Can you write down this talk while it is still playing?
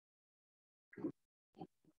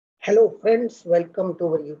Hello friends, welcome to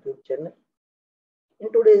our YouTube channel.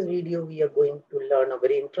 In today's video, we are going to learn a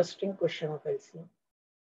very interesting question of LCM.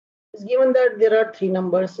 It's given that there are three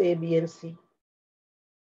numbers A, B and C,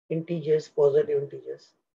 integers, positive integers.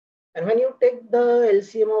 And when you take the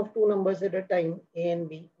LCM of two numbers at a time, A and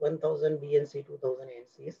B, 1000, B and C, 2000, A and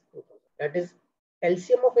C is 2000. That is,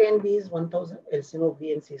 LCM of A and B is 1000, LCM of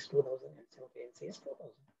B and C is 2000, LCM of A and C is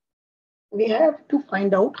 2000. We have to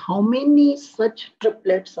find out how many such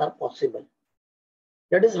triplets are possible.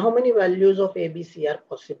 That is, how many values of ABC are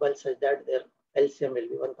possible such that their LCM will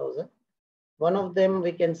be 1000. One of them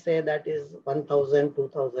we can say that is 1000,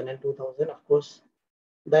 2000 and 2000. Of course,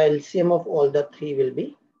 the LCM of all the three will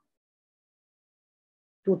be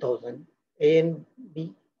 2000. A and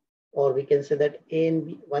B, or we can say that A and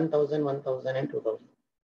B, 1000, 1000 and 2000.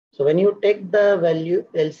 So when you take the value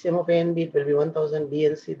LCM of A and B, it will be 1000. B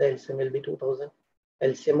and C, the LCM will be 2000.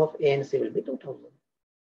 LCM of A and C will be 2000.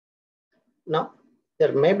 Now,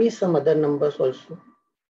 there may be some other numbers also,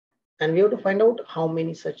 and we have to find out how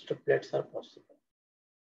many such triplets are possible.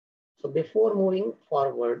 So before moving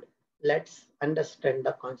forward, let's understand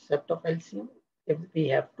the concept of LCM. If we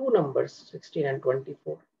have two numbers, 16 and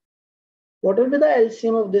 24, what will be the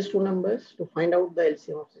LCM of these two numbers? To find out the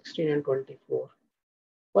LCM of 16 and 24,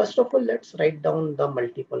 first of all, let's write down the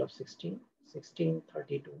multiple of 16. 16,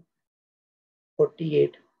 32,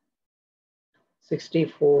 48,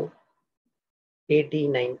 64, 80,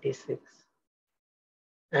 96.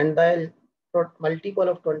 And the multiple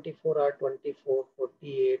of 24 are 24,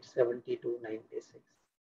 48, 72, 96.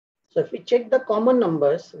 So if we check the common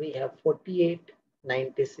numbers, we have 48,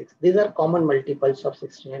 96. These are common multiples of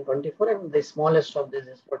 16 and 24, and the smallest of this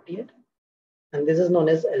is 48. And this is known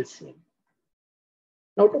as LCM.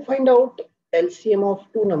 Now to find out LCM of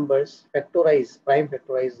two numbers, factorize, prime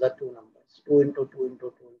factorize the two numbers. 2 into 2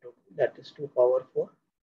 into 2 into 2, that is 2 power 4.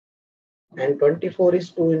 And 24 is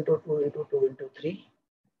 2 into 2 into 2 into 3.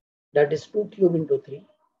 That is 2 cube into 3.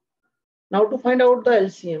 Now to find out the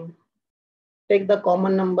LCM, take the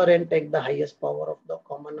common number and take the highest power of the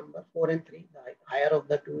common number. 4 and 3, the higher of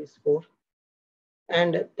the two is 4.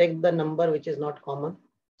 And take the number which is not common,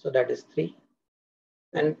 so that is 3.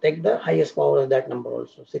 And take the highest power of that number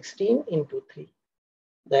also, 16 into 3.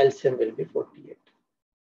 The LCM will be 48.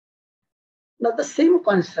 Now the same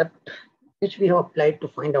concept which we have applied to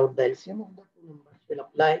find out the LCM of the two numbers will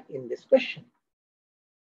apply in this question.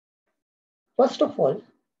 First of all,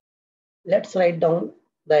 let's write down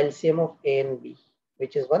the LCM of A and B,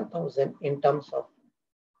 which is 1000 in terms of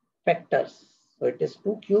factors. So it is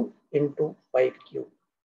 2 cube into 5 cube.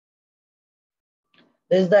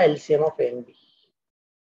 This is the LCM of A and B.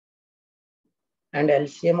 And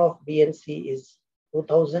LCM of B and C is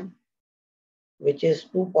 2000, which is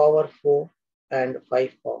 2 power 4 and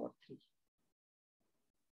 5 power 3.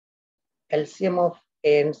 LCM of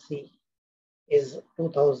A and C is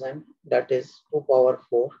 2000, that is 2 power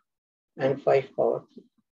 4 and 5 power 3.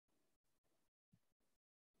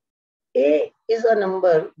 A is a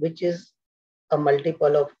number which is a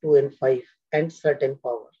multiple of 2 and 5 and certain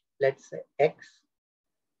power. Let's say X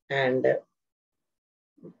and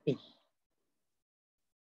P.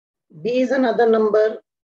 B is another number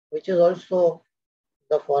which is also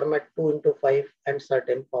the format 2 into 5 and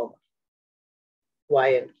certain power, Y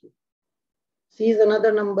and Q. C is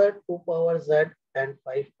another number 2 power Z and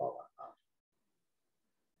 5 power R.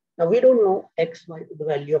 Now we don't know X, Y, the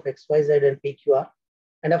value of X, Y, Z and P, Q, R.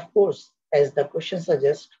 And of course, as the question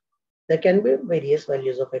suggests, there can be various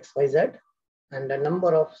values of X, Y, Z, and a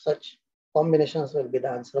number of such combinations will be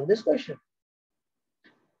the answer of this question.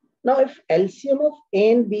 Now, if LCM of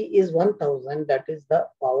A and B is 1000, that is the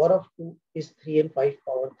power of 2 is 3 and 5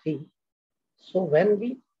 power 3. So when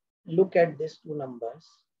we look at these two numbers,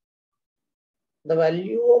 the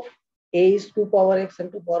value of A is 2 power X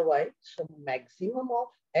and 2 power Y. So maximum of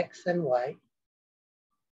X and Y,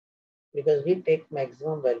 because we take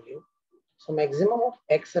maximum value. So maximum of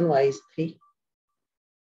X and Y is 3.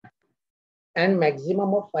 And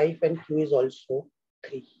maximum of 5 and Q is also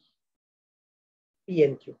 3. P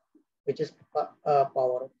and Q, which is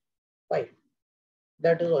power of 5.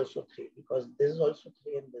 That is also 3, because this is also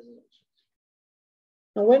 3 and this is also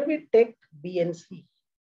 3. Now when we take B and C,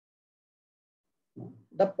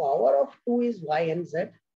 the power of 2 is Y and Z.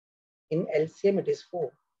 In LCM it is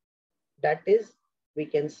 4. That is, we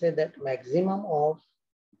can say that maximum of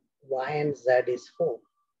Y and Z is 4.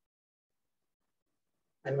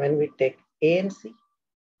 And when we take A and C,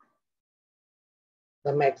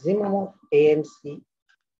 the maximum of A and C,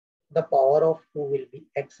 the power of 2 will be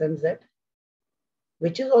X and Z,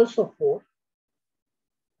 which is also 4.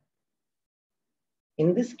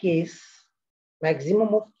 In this case,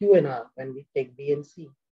 maximum of Q and R when we take B and C,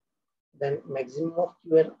 then maximum of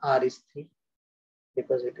Q and R is 3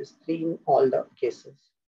 because it is 3 in all the cases.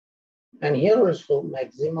 And here also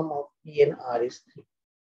maximum of P and R is 3.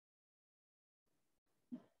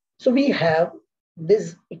 So we have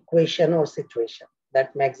this equation or situation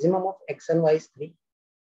that maximum of X and Y is 3.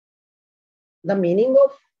 The meaning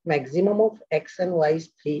of maximum of X and Y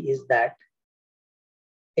is 3 is that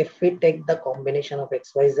if we take the combination of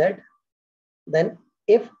X, Y, Z, then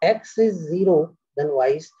if X is 0, then Y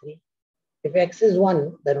is 3. If X is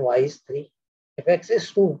 1, then Y is 3. If X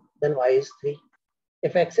is 2, then Y is 3.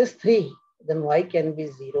 If X is 3, then Y can be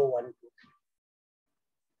 0, 1, 2,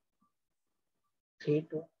 3,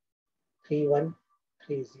 2, 3, 1,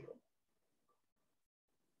 3, 0.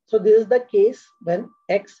 So this is the case when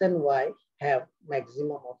X and Y have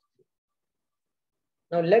maximum of 3.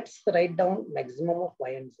 Now let's write down maximum of Y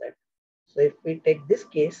and Z. So if we take this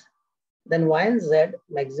case, then Y and Z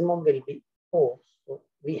maximum will be 4. So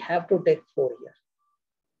we have to take 4 here.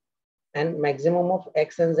 And maximum of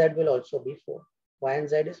X and Z will also be 4. Y and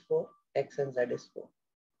Z is 4, X and Z is 4.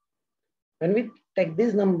 When we take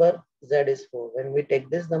this number, Z is 4. When we take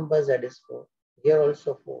this number, Z is 4. Here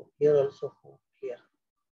also 4, here also 4, here.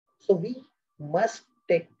 So we must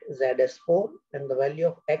take Z as 4 and the value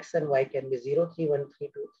of X and Y can be 0, 3, 1,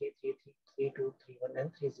 3, 2, 3, 3, 3, 3, 2, 3, 1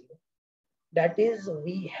 and 3, 0. That is,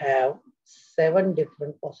 we have 7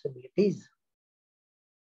 different possibilities.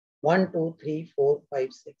 1, 2, 3, 4,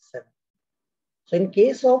 5, 6, 7. So in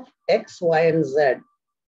case of X, Y and Z,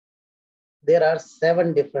 there are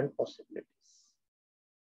 7 different possibilities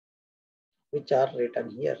which are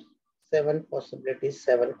written here. 7 possibilities,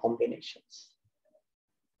 7 combinations.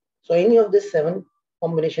 So any of these 7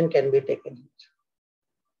 combination can be taken here.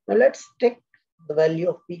 Now let's take the value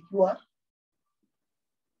of PQR.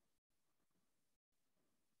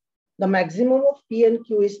 The maximum of P and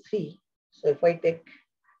Q is 3. So if I take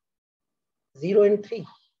 0 and 3,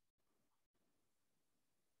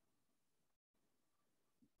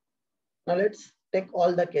 now let's take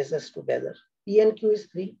all the cases together. P and Q is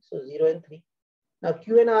 3, so 0 and 3. Now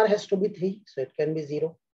Q and R has to be 3, so it can be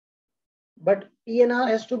 0. But P and R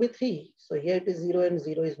has to be 3, so here it is 0 and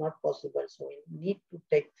 0 is not possible. So we need to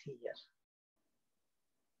take 3 here.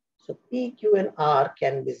 So P, Q and R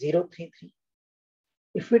can be 0, 3, 3.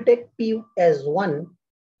 If we take P as 1,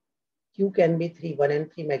 Q can be 3, 1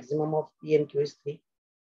 and 3. Maximum of P and Q is 3.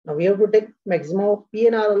 Now we have to take maximum of P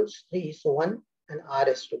and R is 3, so 1 and R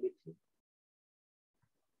has to be 3.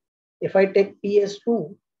 If I take P as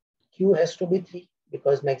 2, Q has to be 3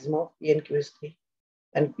 because maximum of P and Q is 3.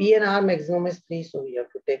 And P and R maximum is 3, so we have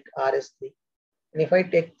to take R as 3. And if I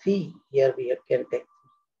take 3, here we can take 3.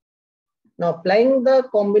 Now applying the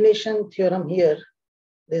combination theorem here,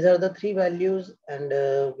 these are the 3 values and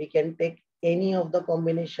we can take any of the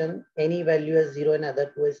combination, any value as 0 and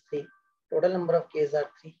other 2 as 3. Total number of K's are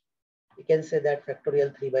 3. We can say that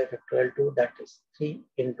factorial 3 by factorial 2, that is 3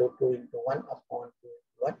 into 2 into 1 upon 2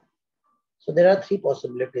 into 1. So there are 3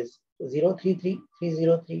 possibilities, 0, 3, 3, 3,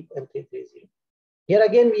 0, 3 and 3, 3, 0. Here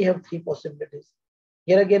again we have 3 possibilities.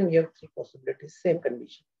 Here again we have 3 possibilities, same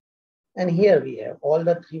condition. And here we have all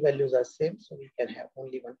the 3 values are same, so we can have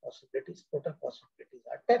only 1 possibility. Total possibilities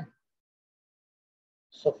are 10.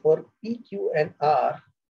 So for P, Q and R,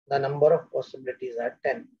 the number of possibilities are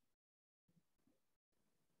 10.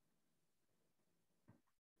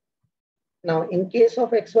 Now in case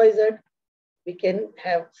of XYZ, we can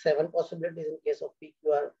have 7 possibilities. In case of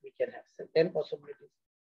PQR, we can have 10 possibilities.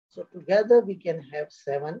 So together we can have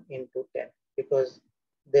 7 into 10 because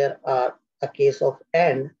there are a case of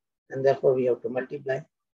AND and therefore we have to multiply.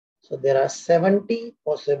 So there are 70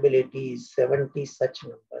 possibilities, 70 such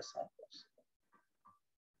numbers are possible.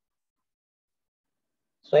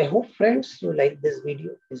 So I hope friends you like this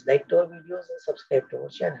video. Please like our videos and subscribe to our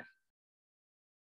channel.